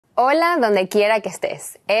Hola, donde quiera que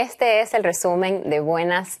estés. Este es el resumen de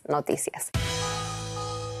Buenas Noticias.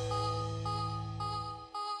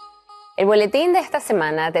 El boletín de esta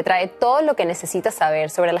semana te trae todo lo que necesitas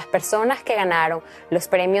saber sobre las personas que ganaron los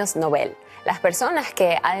Premios Nobel. Las personas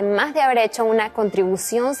que, además de haber hecho una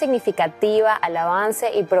contribución significativa al avance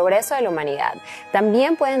y progreso de la humanidad,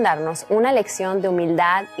 también pueden darnos una lección de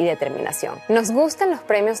humildad y determinación. Nos gustan los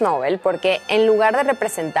Premios Nobel porque, en lugar de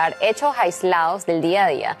representar hechos aislados del día a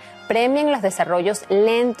día, premian los desarrollos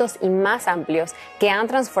lentos y más amplios que han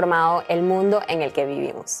transformado el mundo en el que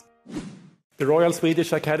vivimos. The Royal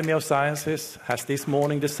Swedish Academy of Sciences has this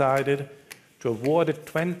morning decided to award the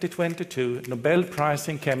 2022 Nobel Prize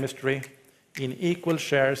in Chemistry in equal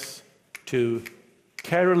shares to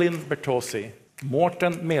Caroline Bertozzi,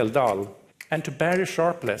 Morten Meldal, and to Barry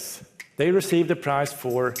Sharpless. They received the prize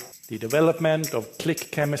for the development of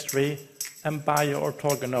click chemistry and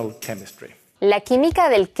bioorthogonal chemistry. La química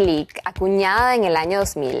del click, acuñada en el año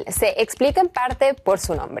 2000, se explica en parte por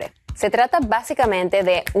su nombre. Se trata básicamente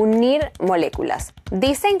de unir moléculas.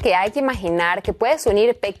 Dicen que hay que imaginar que puedes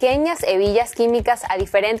unir pequeñas hebillas químicas a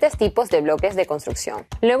diferentes tipos de bloques de construcción.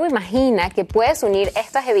 Luego imagina que puedes unir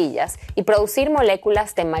estas hebillas y producir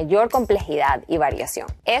moléculas de mayor complejidad y variación.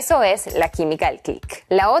 Eso es la química del click.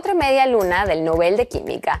 La otra media luna del Nobel de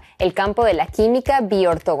Química, el campo de la química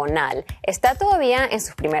bioortogonal, está todavía en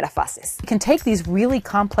sus primeras fases. You can take these really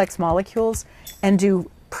complex molecules and do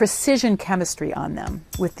precision chemistry on them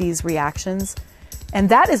with these reactions. And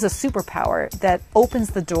that is a superpower that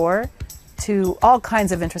opens the door to all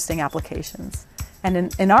kinds of interesting applications.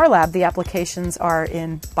 And in our lab, the applications are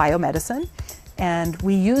in biomedicine. And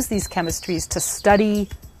we use these chemistries to study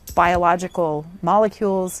biological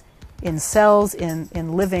molecules in cells,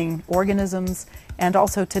 in living organisms, and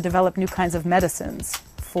also to develop new kinds of medicines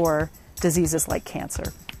for diseases like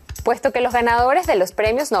cancer. Puesto que los ganadores de los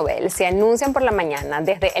premios Nobel se anuncian por la mañana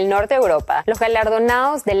desde el norte de Europa, los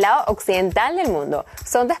galardonados del lado occidental del mundo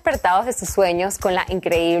son despertados de sus sueños con la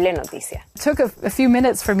increíble noticia. It took a few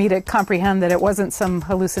minutes for me to comprehend that it wasn't some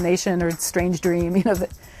hallucination or strange dream,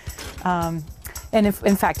 and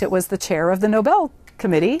in fact it was the chair of the Nobel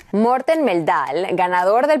Committee. Morten Meldal,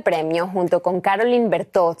 ganador del premio junto con Caroline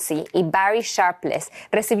Bertozzi y Barry Sharpless,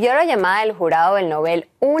 recibió la llamada del jurado del Nobel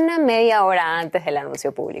una media hora antes del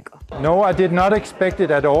anuncio público. No, I did not expect it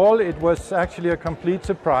at all. It was actually a complete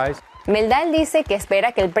surprise. Meldal dice que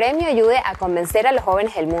espera que el premio ayude a convencer a los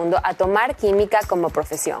jóvenes del mundo a tomar química como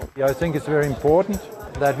profesión. I think it's very important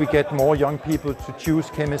that we get more young people to choose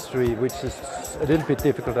chemistry, which is a little bit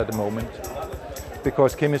difficult at the moment,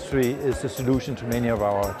 because chemistry is the solution to many of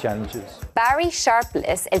our challenges. Barry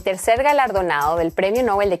Sharpless, el tercer galardonado del Premio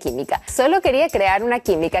Nobel de Química, solo quería crear una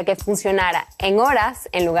química que funcionara en horas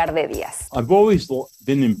en lugar de días. I've always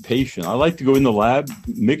been impatient. I like to go in the lab,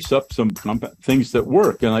 mix up some things that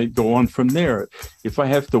work, and I go on from there. If I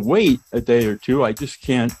have to wait a day or two, I just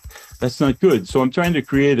can't. That's not good. So I'm trying to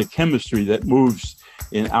create a chemistry that moves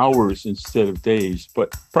in hours instead of days,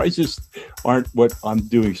 but prizes aren't what I'm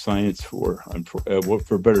doing science for.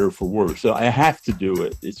 For better or for worse. So I have to do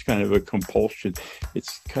it. It's kind of a compulsion.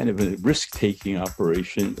 It's kind of a risk-taking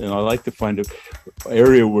operation, and I like to find an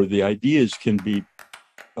area where the ideas can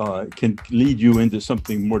lead you into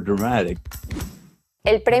something more dramatic.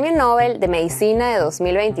 El Premio Nobel de Medicina de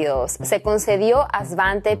 2022 se concedió a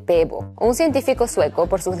Svante Pääbo, un científico sueco,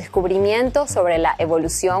 por sus descubrimientos sobre la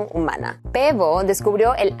evolución humana. Pääbo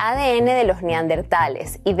descubrió el ADN de los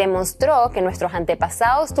neandertales y demostró que nuestros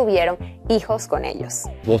antepasados tuvieron hijos con ellos.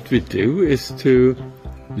 What we do is to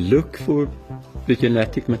look for the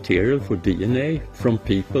genetic material for DNA from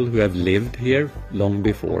people who have lived here long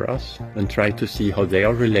before us and try to see how they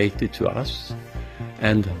are related to us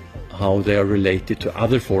and how they are related to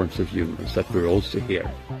other forms of humans that were also here,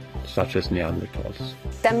 such as Neanderthals.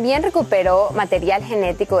 También recuperó material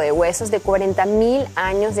genético de huesos de 40.000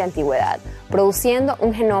 años de antigüedad, produciendo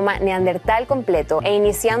un genoma neandertal completo e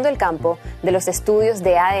iniciando el campo de los estudios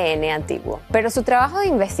de ADN antiguo. Pero su trabajo de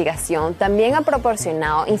investigación también ha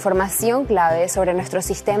proporcionado información clave sobre nuestro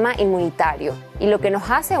sistema inmunitario y lo que nos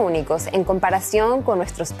hace únicos en comparación con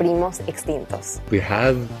nuestros primos extintos. We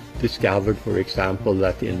have discovered, for example,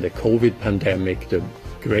 that in the COVID pandemic, the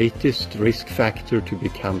greatest risk factor to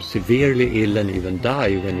become severely ill and even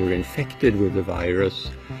die when you're infected with the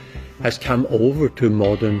virus has come over to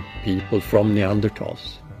modern people from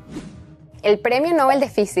Neanderthals. El Premio Nobel de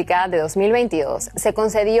Física de 2022 se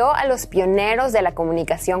concedió a los pioneros de la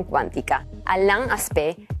comunicación cuántica, Alain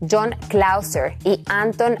Aspect, John Clauser y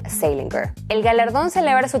Anton Zeilinger. El galardón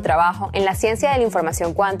celebra su trabajo en la ciencia de la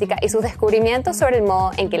información cuántica y sus descubrimientos sobre el modo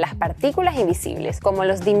en que las partículas invisibles, como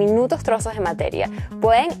los diminutos trozos de materia,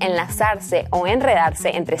 pueden enlazarse o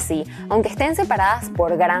enredarse entre sí, aunque estén separadas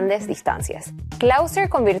por grandes distancias. Clauser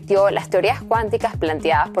convirtió las teorías cuánticas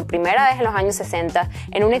planteadas por primera vez en los años 60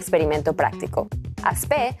 en un experimento práctico.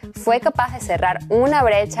 Aspect fue capaz de cerrar una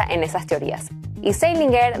brecha en esas teorías. Y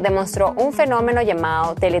Zeilinger demostró un fenómeno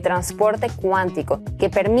llamado teletransporte cuántico que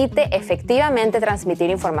permite efectivamente transmitir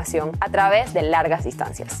información a través de largas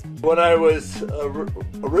distancias. When I was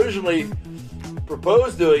originally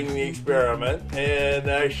proposed doing the experiment and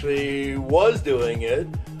actually was doing it,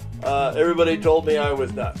 everybody told me I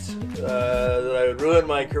was nuts, that I would ruin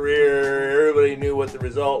my career. Everybody knew what the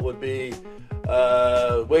result would be,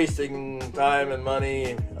 wasting time and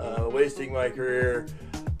money, wasting my career.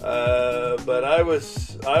 But I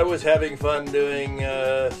was having fun doing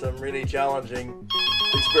some really challenging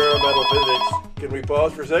experimental physics. Can we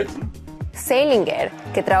pause for a second? Zeilinger,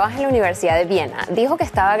 que trabaja en la Universidad de Viena, dijo que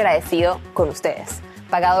estaba agradecido con ustedes,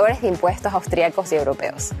 pagadores de impuestos austríacos y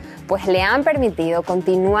europeos, pues le han permitido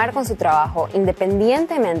continuar con su trabajo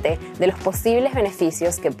independientemente de los posibles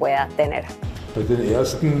beneficios que pueda tener. Bei den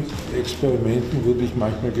ersten Experimenten wurde ich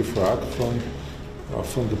manchmal gefragt auch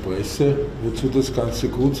von der Presse, wozu das Ganze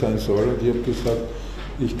gut sein soll. Und ich habe gesagt,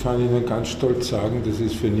 ich kann Ihnen ganz stolz sagen, das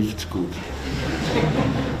ist für nichts gut.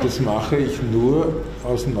 Das mache ich nur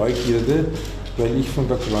aus Neugierde, weil ich von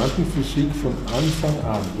der Quantenphysik von Anfang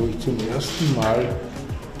an, wo ich zum ersten Mal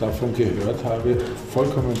davon gehört habe,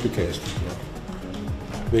 vollkommen begeistert war.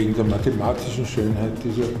 Wegen der mathematischen Schönheit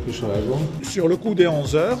dieser Beschreibung. Sur le coup des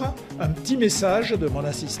 11 heures, un petit message de mon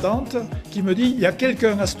assistante qui me dit « Il y a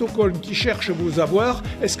quelqu'un à Stockholm qui cherche à vous avoir,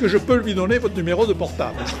 est-ce que je peux lui donner votre numéro de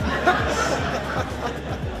portable ?»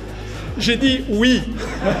 J'ai dit « Oui !»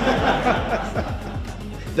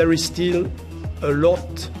 There is still a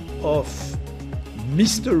lot of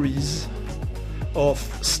mysteries, of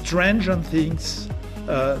strange things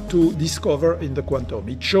to discover in the quantum.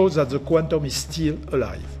 It shows that the quantum is still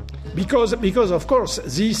alive. Because of course,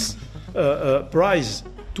 this prize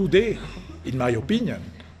today, in my opinion,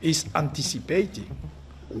 is anticipating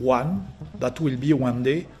one that will be one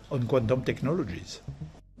day on quantum technologies.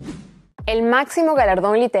 El máximo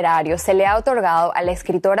galardón literario se le ha otorgado a la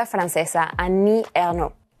escritora francesa Annie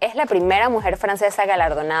Ernaux. Es la primera mujer francesa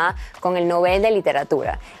galardonada con el Nobel de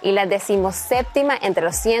Literatura y la 17ª entre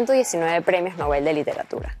los 119 premios Nobel de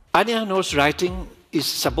Literatura. Annie Ernaux's writing is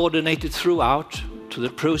subordinated throughout to the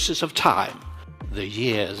process of time, the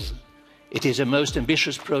years. It is a most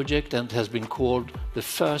ambitious project and has been called the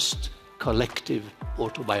first collective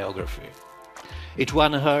autobiography. It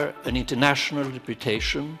won her an international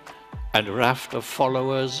reputation and a raft of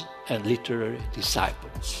followers and literary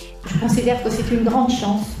disciples. Je considère que c'est une grande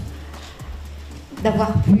chance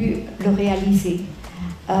d'avoir pu le réaliser.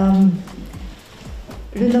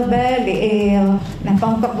 Le Nobel n'a pas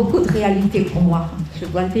encore beaucoup de réalité pour moi, je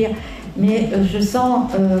dois le dire, mais je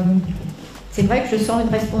sens, c'est vrai que je sens une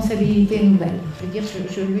responsabilité nouvelle. Je veux dire,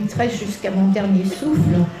 je lutterai jusqu'à mon dernier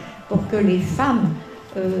souffle pour que les femmes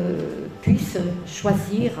puissent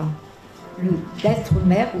choisir d'être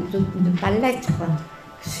mère ou de ne pas l'être.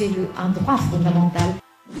 C'est un droit fondamental.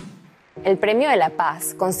 El Premio de la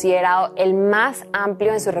Paz, considerado el más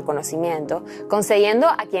amplio en su reconocimiento, concediendo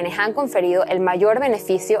a quienes han conferido el mayor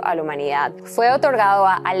beneficio a la humanidad, fue otorgado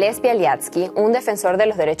a Ales Bialiatsky, un defensor de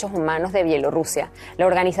los derechos humanos de Bielorrusia, la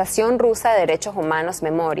Organización Rusa de Derechos Humanos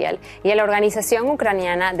Memorial y a la Organización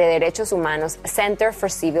Ucraniana de Derechos Humanos Center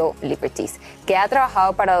for Civil Liberties, que ha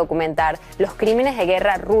trabajado para documentar los crímenes de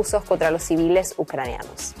guerra rusos contra los civiles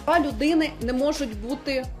ucranianos. Людини не можуть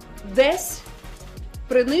бути десь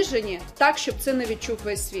принижені так, щоб це не відчув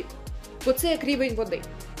весь світ. Бо це як рівень води.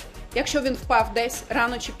 Якщо він впав десь,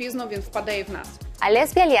 рано чи пізно він впаде і в нас.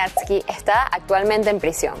 Ales Bialiatsky está actualmente en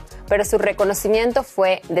prisión, pero su reconocimiento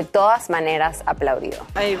fue de todas maneras aplaudido.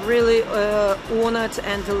 I really honored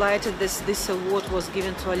and delighted that this award was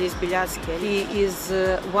given to Ales Bialiatsky. He is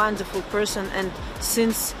a wonderful person, and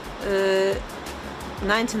since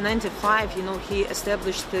 1995, he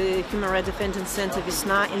established the Human Rights Defenders Center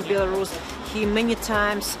Vesna in Belarus. He many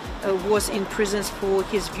times was in prisons for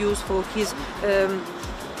his views, for his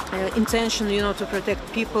intention, to protect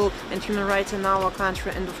people and human rights in our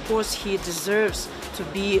country. And of course, he deserves to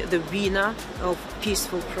be the winner of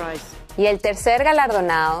Peaceful Prize. Y el tercer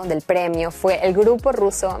galardonado del premio fue el grupo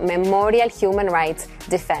ruso Memorial Human Rights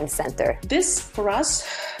Defense Center. This, for us,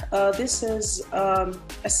 this is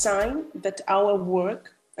a sign that our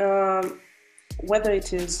work, whether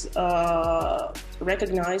it is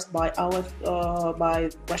recognized by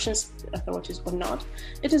Russian authorities or not,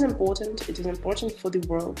 it is important. It is important for the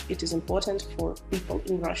world. It is important for people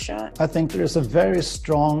in Russia. I think there is a very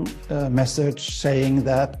strong message saying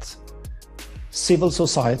that civil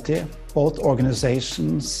society, both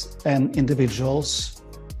organizations and individuals,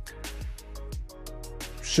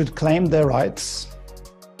 should claim their rights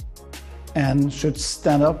and should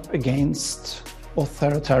stand up against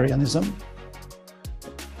authoritarianism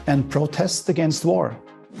and protest against war.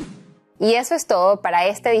 Y eso es todo para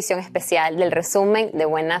esta edición especial del resumen de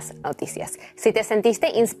Buenas Noticias. Si te sentiste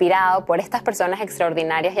inspirado por estas personas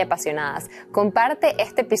extraordinarias y apasionadas, comparte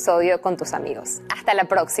este episodio con tus amigos. Hasta la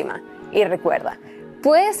próxima. Y recuerda,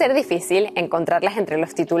 puede ser difícil encontrarlas entre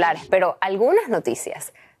los titulares, pero algunas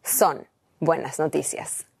noticias son buenas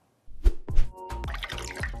noticias.